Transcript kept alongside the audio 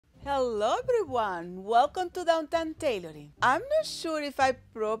Hello everyone, welcome to Downtown Tailoring. I'm not sure if I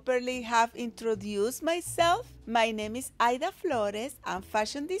properly have introduced myself. My name is Aida Flores, I'm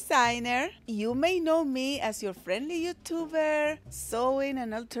fashion designer. You may know me as your friendly YouTuber, sewing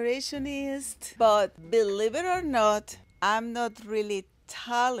and alterationist, but believe it or not, I'm not really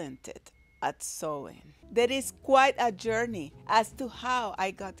talented at sewing. There is quite a journey as to how I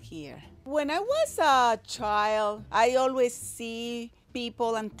got here. When I was a child, I always see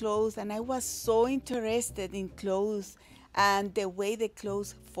people and clothes, and I was so interested in clothes and the way the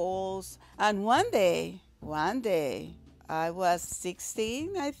clothes falls. And one day, I was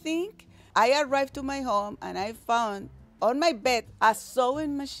 16, I think. I arrived to my home and I found on my bed a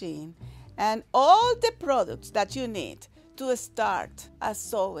sewing machine and all the products that you need to start a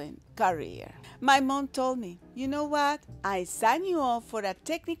sewing career. My mom told me, you know what? I sign you up for a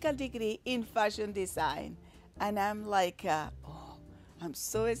technical degree in fashion design. And I'm like, oh, I'm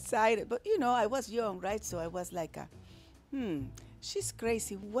so excited. But you know, I was young, right? So I was like, she's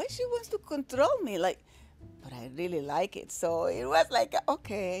crazy. Why she wants to control me? Like, but I really like it. So it was like,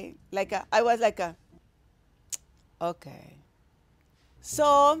 okay. I was like, okay.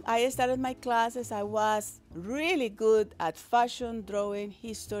 So I started my classes. I was really good at fashion, drawing,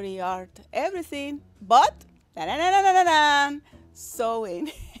 history, art, everything, but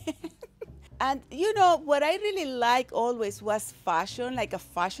sewing. And you know, what I really like always was fashion, like a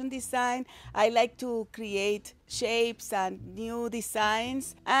fashion design. I like to create shapes and new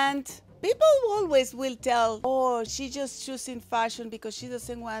designs. And people always will tell, oh, she's just choosing fashion because she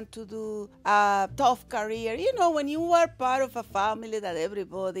doesn't want to do a tough career. You know, when you are part of a family that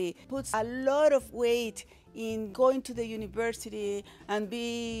everybody puts a lot of weight in going to the university and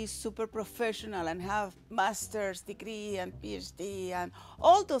be super professional and have master's degree and PhD and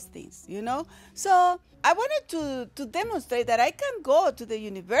all those things, you know? So I wanted to demonstrate that I can go to the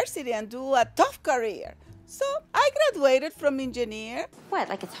university and do a tough career. So I graduated from engineer. What,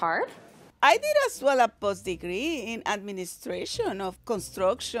 like it's hard? I did as well a post-degree in administration of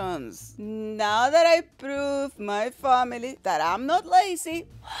constructions. Now that I proved my family that I'm not lazy,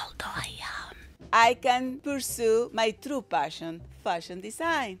 although I am, I can pursue my true passion, fashion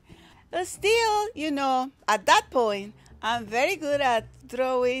design. But still, you know, at that point, I'm very good at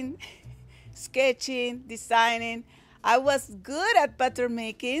drawing, sketching, designing. I was good at pattern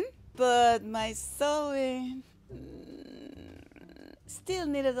making, but my sewing still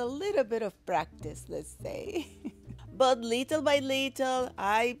needed a little bit of practice, let's say. But little by little,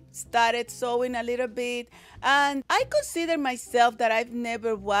 I started sewing a little bit, and I consider myself that I've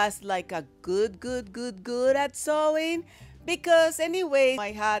never was like a good at sewing, because anyway,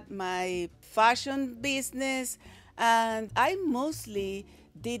 I had my fashion business, and I mostly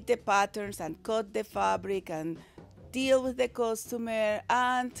did the patterns and cut the fabric and deal with the customer,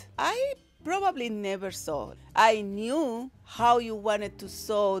 and I probably never sewed. I knew how you wanted to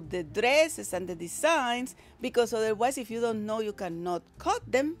sew the dresses and the designs, because otherwise, if you don't know, you cannot cut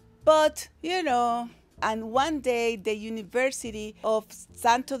them. But, you know, and one day the University of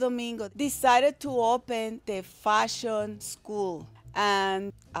Santo Domingo decided to open the fashion school.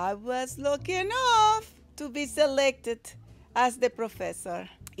 And I was lucky enough to be selected as the professor.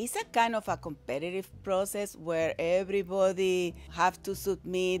 It's a kind of a competitive process where everybody have to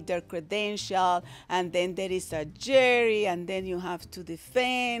submit their credential, and then there is a jury, and then you have to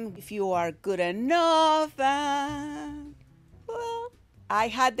defend if you are good enough. Well, I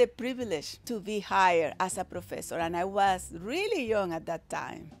had the privilege to be hired as a professor, and I was really young at that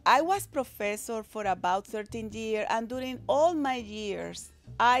time. I was professor for about 13 years, and during all my years,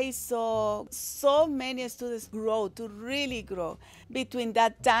 I saw so many students grow, to really grow. Between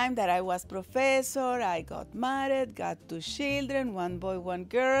that time that I was professor, I got married, got two children, one boy, one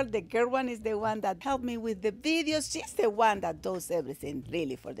girl. The girl one is the one that helped me with the videos. She's the one that does everything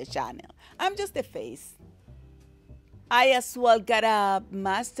really for the channel. I'm just the face. I as well got a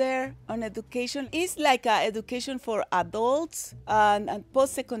master on education. It's like a education for adults and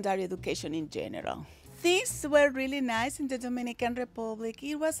post-secondary education in general. Things were really nice in the Dominican Republic.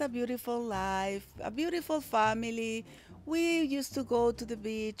 It was a beautiful life, a beautiful family. We used to go to the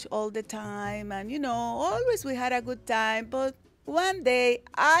beach all the time, and you know, always we had a good time. But one day,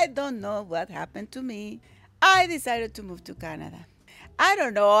 I don't know what happened to me. I decided to move to Canada. I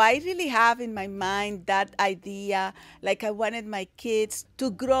don't know, I really have in my mind that idea, like I wanted my kids to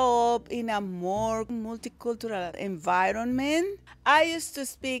grow up in a more multicultural environment. I used to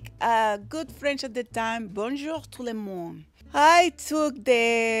speak good French at the time, bonjour tout le monde. I took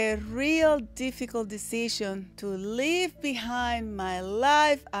the real difficult decision to leave behind my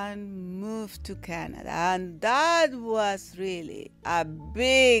life and move to Canada. And that was really a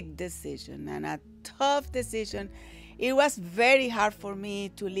big decision and a tough decision. It was very hard for me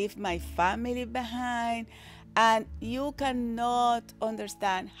to leave my family behind. And you cannot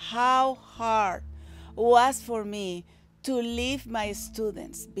understand how hard it was for me to leave my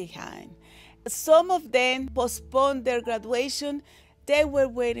students behind. Some of them postponed their graduation. They were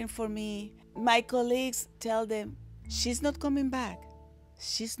waiting for me. My colleagues tell them, she's not coming back.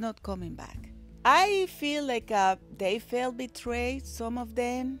 She's not coming back. I feel like they felt betrayed, some of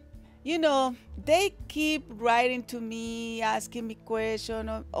them. You know, they keep writing to me, asking me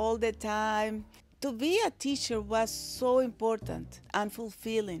questions all the time. To be a teacher was so important and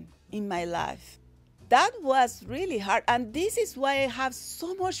fulfilling in my life. That was really hard, and this is why I have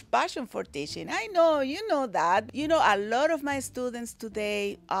so much passion for teaching. I know you know that. You know, a lot of my students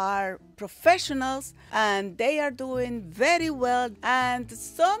today are professionals and they are doing very well, and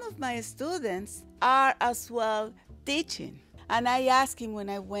some of my students are as well teaching. And I asked him when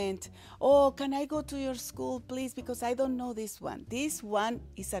I went, oh, can I go to your school, please? Because I don't know this one. This one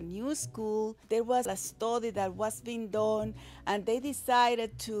is a new school. There was a study that was being done, and they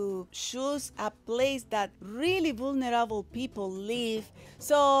decided to choose a place that really vulnerable people live.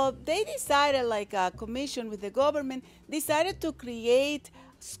 So they decided, like a commission with the government, decided to create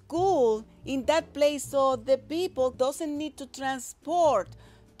school in that place so the people doesn't need to transport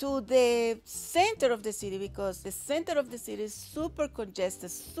to the center of the city, because the center of the city is super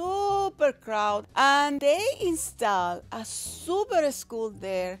congested, super crowded, and they installed a super school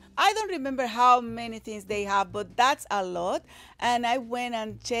there. I don't remember how many things they have, but that's a lot. And I went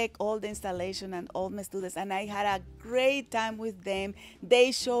and checked all the installation and all my students, and I had a great time with them.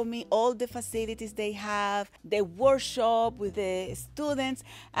 They showed me all the facilities they have, the workshop with the students,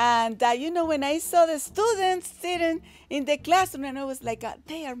 and you know, when I saw the students sitting in the classroom, and I was like,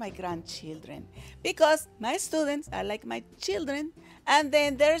 they are my grandchildren, because my students are like my children, and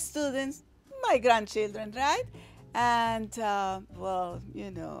then their students, my grandchildren, right? And well,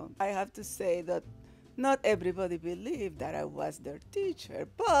 you know, I have to say that not everybody believed that I was their teacher,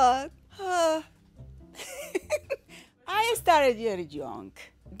 but I started very young.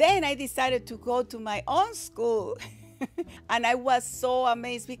 Then I decided to go to my own school. And I was so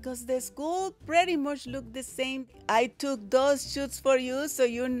amazed because the school pretty much looked the same. I took those shoots for you so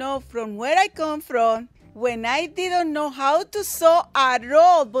you know from where I come from. When I didn't know how to sew at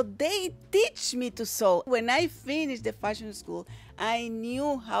all, but they teach me to sew. When I finished the fashion school, I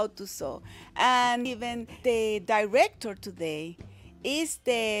knew how to sew. And even the director today is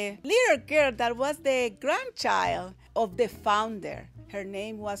the little girl that was the grandchild of the founder. Her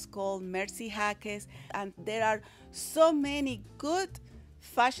name was called Mercy Jaques, and there are so many good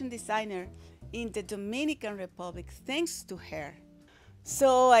fashion designers in the Dominican Republic thanks to her.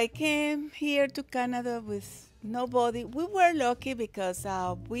 So I came here to Canada with nobody. We were lucky because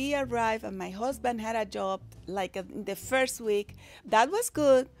we arrived and my husband had a job like in the first week. That was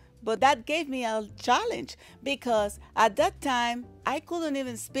good, but that gave me a challenge because at that time I couldn't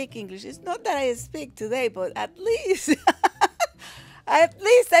even speak English. It's not that I speak today, but at least at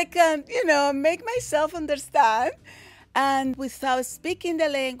least I can, you know, make myself understand. And without speaking the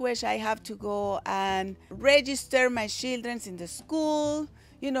language, I have to go and register my children in the school,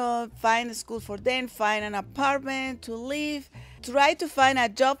 you know, find a school for them, find an apartment to live, try to find a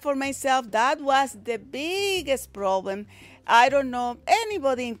job for myself. That was the biggest problem. I don't know,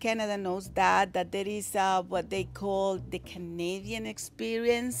 anybody in Canada knows that there is what they call the Canadian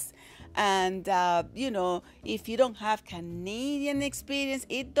experience. And, you know, if you don't have Canadian experience,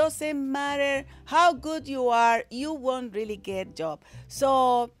 it doesn't matter how good you are, you won't really get a job.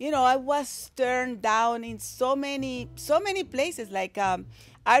 So, you know, I was turned down in so many places. Like,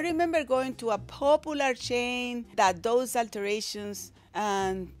 I remember going to a popular chain that does alterations,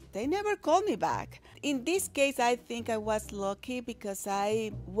 and they never called me back. In this case, I think I was lucky because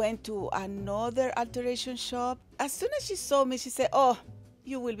I went to another alteration shop. As soon as she saw me, she said, oh,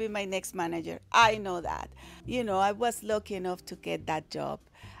 you will be my next manager. I know that. You know, I was lucky enough to get that job.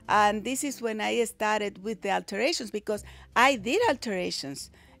 And this is when I started with the alterations, because I did alterations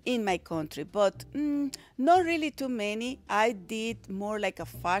in my country, but not really too many. I did more like a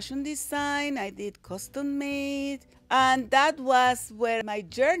fashion design. I did custom made. And that was where my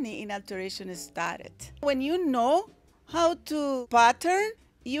journey in alteration started. When you know how to pattern,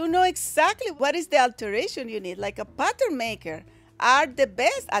 you know exactly what is the alteration you need, like a pattern maker are the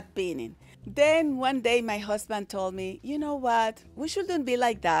best at pinning. Then one day my husband told me, you know what, we shouldn't be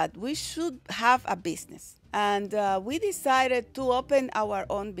like that. We should have a business. And we decided to open our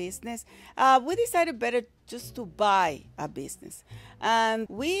own business. We decided better just to buy a business. And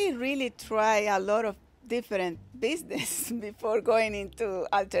we really try a lot of different business before going into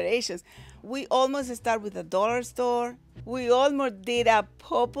alterations. We almost start with a dollar store. We almost did a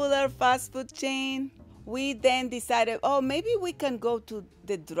popular fast food chain. We then decided, oh, maybe we can go to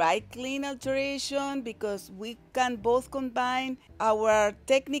the dry clean alteration because we can both combine our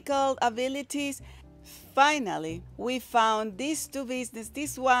technical abilities. Finally, we found these two businesses,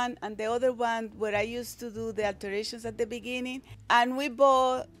 this one and the other one where I used to do the alterations at the beginning, and we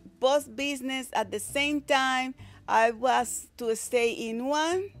bought both business at the same time. I was to stay in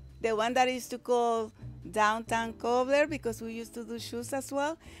one, the one that I used to call Downtown Cobbler because we used to do shoes as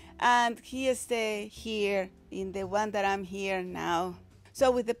well, and he stayed here in the one that I'm here now.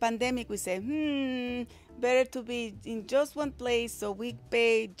 So with the pandemic, we said, better to be in just one place, so we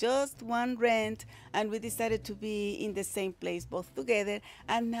pay just one rent, and we decided to be in the same place both together,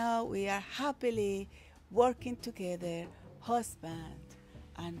 and now we are happily working together, husband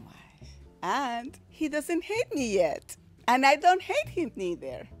and wife. And he doesn't hate me yet, and I don't hate him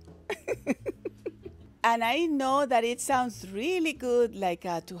neither. And I know that it sounds really good, like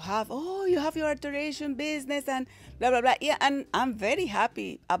to have, oh, you have your alteration business and blah, blah, blah. Yeah, and I'm very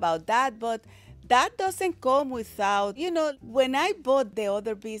happy about that, but that doesn't come without, when I bought the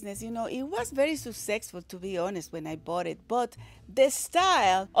other business, it was very successful, to be honest, when I bought it. But the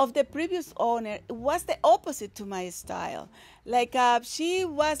style of the previous owner was the opposite to my style. Like she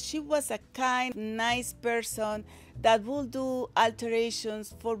was a kind, nice person that will do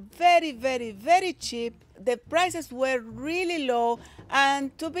alterations for very, very, very cheap. The prices were really low,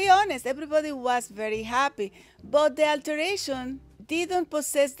 and to be honest, everybody was very happy. But the alteration didn't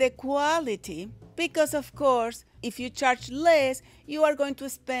possess the quality because, of course, if you charge less, you are going to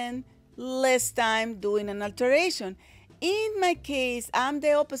spend less time doing an alteration. In my case, I'm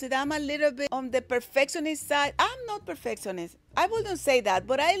the opposite. I'm a little bit on the perfectionist side. I'm not perfectionist. I wouldn't say that,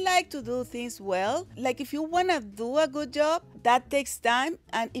 but I like to do things well. Like if you want to do a good job, that takes time.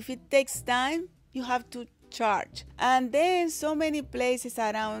 And if it takes time, you have to charge. And then so many places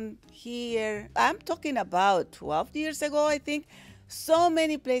around here, I'm talking about 12 years ago, I think, so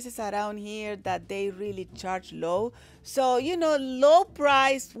many places around here that they really charge low. So, low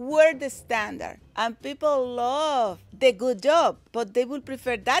price were the standard. And people love the good job, but they will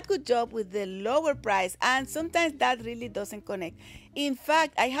prefer that good job with the lower price. And sometimes that really doesn't connect. In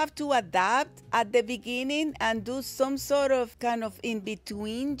fact, I have to adapt at the beginning and do some sort of kind of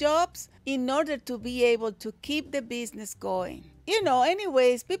in-between jobs in order to be able to keep the business going.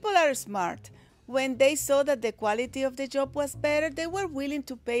 Anyways, people are smart. When they saw that the quality of the job was better, they were willing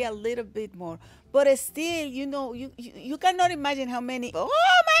to pay a little bit more. But still, you cannot imagine how many. Oh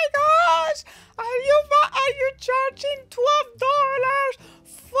my gosh! Are you charging $12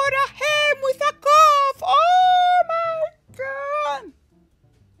 for a hem with a cuff? Oh my God!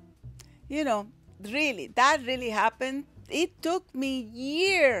 Really, that really happened. It took me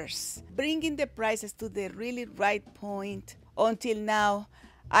years bringing the prices to the really right point until now.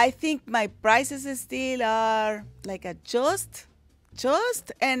 I think my prices still are like just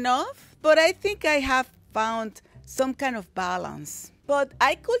enough, but I think I have found some kind of balance. But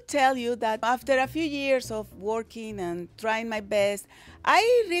I could tell you that after a few years of working and trying my best,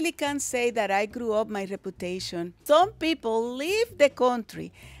 I really can't say that I grew up my reputation. Some people leave the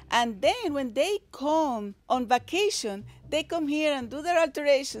country, and then when they come on vacation, they come here and do their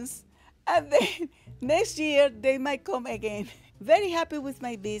alterations, and then next year they might come again. Very happy with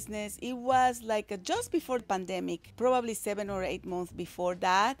my business. It was like just before the pandemic, probably 7 or 8 months before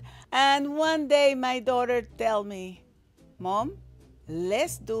that. And one day my daughter tell me, Mom,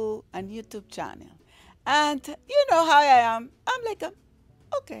 let's do a YouTube channel. And you know how I am. I'm like,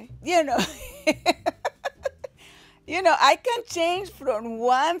 okay, I can change from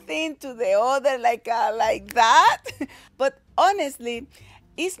one thing to the other like that. But honestly,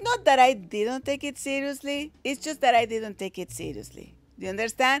 it's not that I didn't take it seriously. It's just that I didn't take it seriously. Do you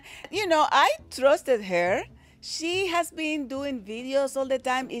understand? I trusted her. She has been doing videos all the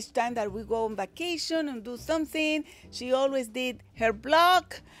time. Each time that we go on vacation and do something, she always did her blog.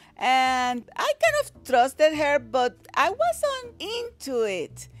 And I kind of trusted her, but I wasn't into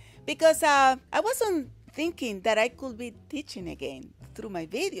it because I wasn't thinking that I could be teaching again through my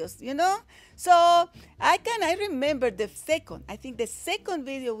videos, So I remember the second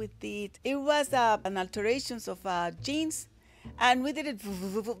video we did, it was an alterations of jeans, and we did it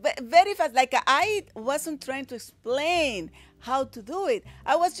very fast. Like I wasn't trying to explain how to do it.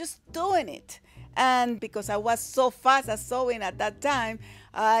 I was just doing it. And because I was so fast at sewing at that time,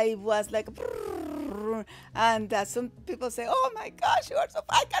 I was like, and some people say, oh my gosh, you are so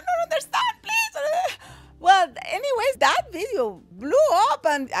fast, I cannot understand, please. Well, anyways, that video blew up,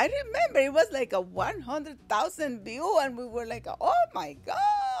 and I remember it was like a 100,000 view, and we were like, oh my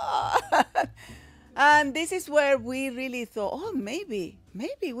God. And this is where we really thought, oh, maybe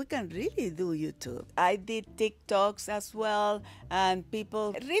we can really do YouTube. I did TikToks as well, and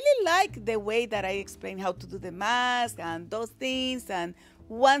people really like the way that I explain how to do the mask and those things, and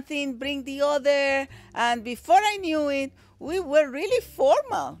one thing bring the other. And before I knew it, we were really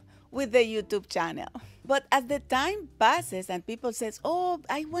formal with the YouTube channel. But as the time passes and people says, oh,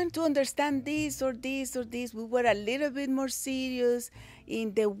 I want to understand this or this or this, we were a little bit more serious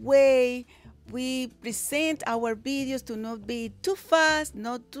in the way we present our videos, to not be too fast,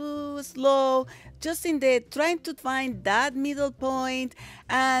 not too slow, just in the trying to find that middle point.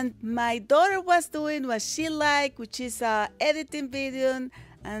 And my daughter was doing what she liked, which is editing video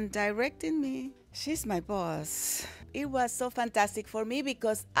and directing me. She's my boss. It was so fantastic for me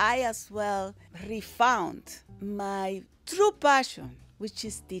because I as well refound my true passion, which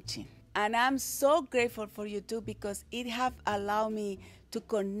is teaching. And I'm so grateful for YouTube because it have allowed me to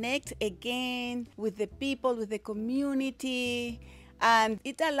connect again with the people, with the community, and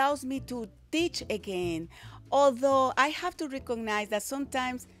it allows me to teach again. Although I have to recognize that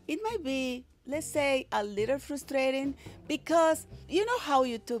sometimes it might be, let's say, a little frustrating, because you know how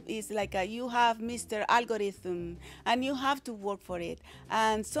YouTube is, like you have Mr. Algorithm and you have to work for it.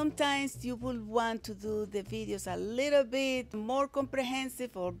 And sometimes you will want to do the videos a little bit more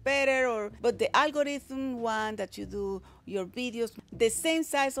comprehensive or better, but the algorithm want that you do your videos the same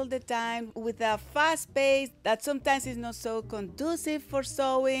size all the time with a fast pace that sometimes is not so conducive for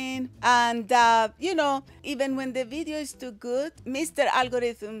sewing. And you know, even when the video is too good, Mr.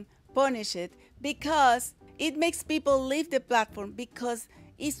 Algorithm punish it because it makes people leave the platform because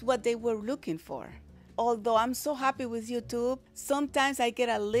it's what they were looking for. Although I'm so happy with YouTube, sometimes I get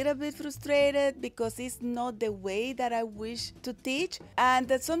a little bit frustrated because it's not the way that I wish to teach, and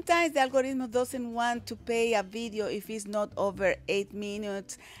that sometimes the algorithm doesn't want to pay a video if it's not over 8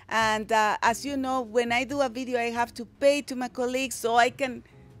 minutes. And as you know, when I do a video, I have to pay to my colleagues so I can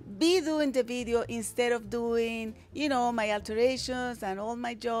be doing the video instead of doing, you know, my alterations and all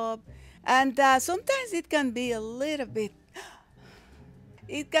my job. And sometimes it can be a little bit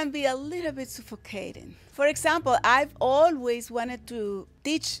suffocating. For example, I've always wanted to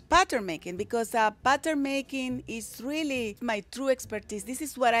teach pattern making because pattern making is really my true expertise. This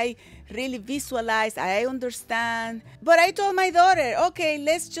is what I really visualize, I understand. But I told my daughter, okay,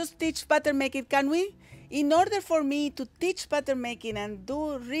 let's just teach pattern making, can we? In order for me to teach pattern making and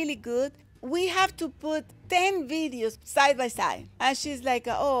do really good, we have to put 10 videos side by side. And she's like,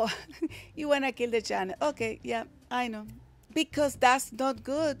 oh, you want to kill the channel. Okay, yeah, I know. Because that's not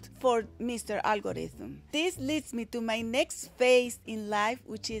good for Mr. Algorithm. This leads me to my next phase in life,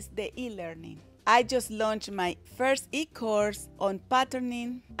 which is the e-learning. I just launched my first e-course on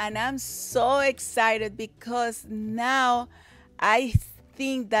patterning, and I'm so excited because now I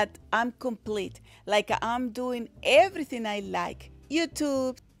think that I'm complete. Like I'm doing everything I like.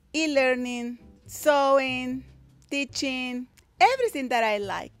 YouTube, e-learning, sewing, teaching, everything that I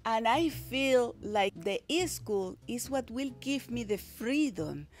like. And I feel like the e-school is what will give me the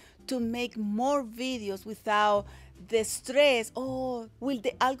freedom to make more videos without the stress. Oh, will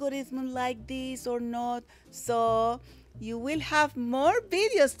the algorithm like this or not? So you will have more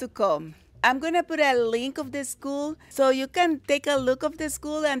videos to come. I'm going to put a link of the school so you can take a look of the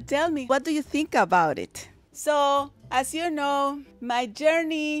school and tell me, what do you think about it? So, as you know, my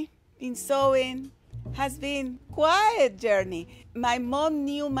journey in sewing has been quite a journey. My mom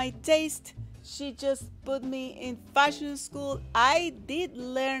knew my taste. She just put me in fashion school. I did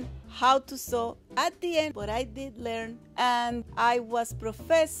learn how to sew at the end, but I did learn. And I was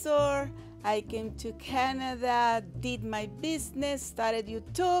professor. I came to Canada, did my business, started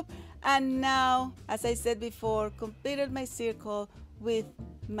YouTube, and now, as I said before, completed my circle with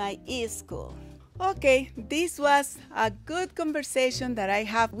my e-school. Okay, this was a good conversation that I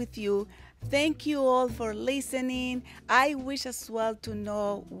have with you. Thank you all for listening. I wish as well to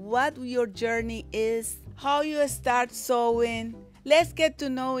know what your journey is, how you start sewing. Let's get to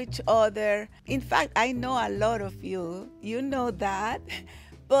know each other. In fact, I know a lot of you. You know that.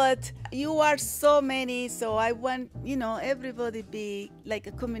 But you are so many, so I want, everybody be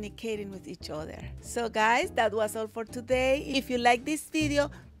like communicating with each other. So guys, that was all for today. If you like this video,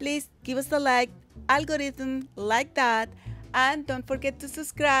 please give us a like, algorithm, like that. And don't forget to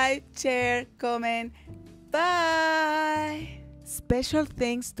subscribe, share, comment. Bye. Special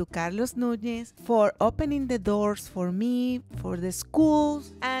thanks to Carlos Núñez for opening the doors for me, for the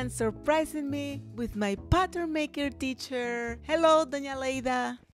schools, and surprising me with my pattern maker teacher. Hello, Doña Leida.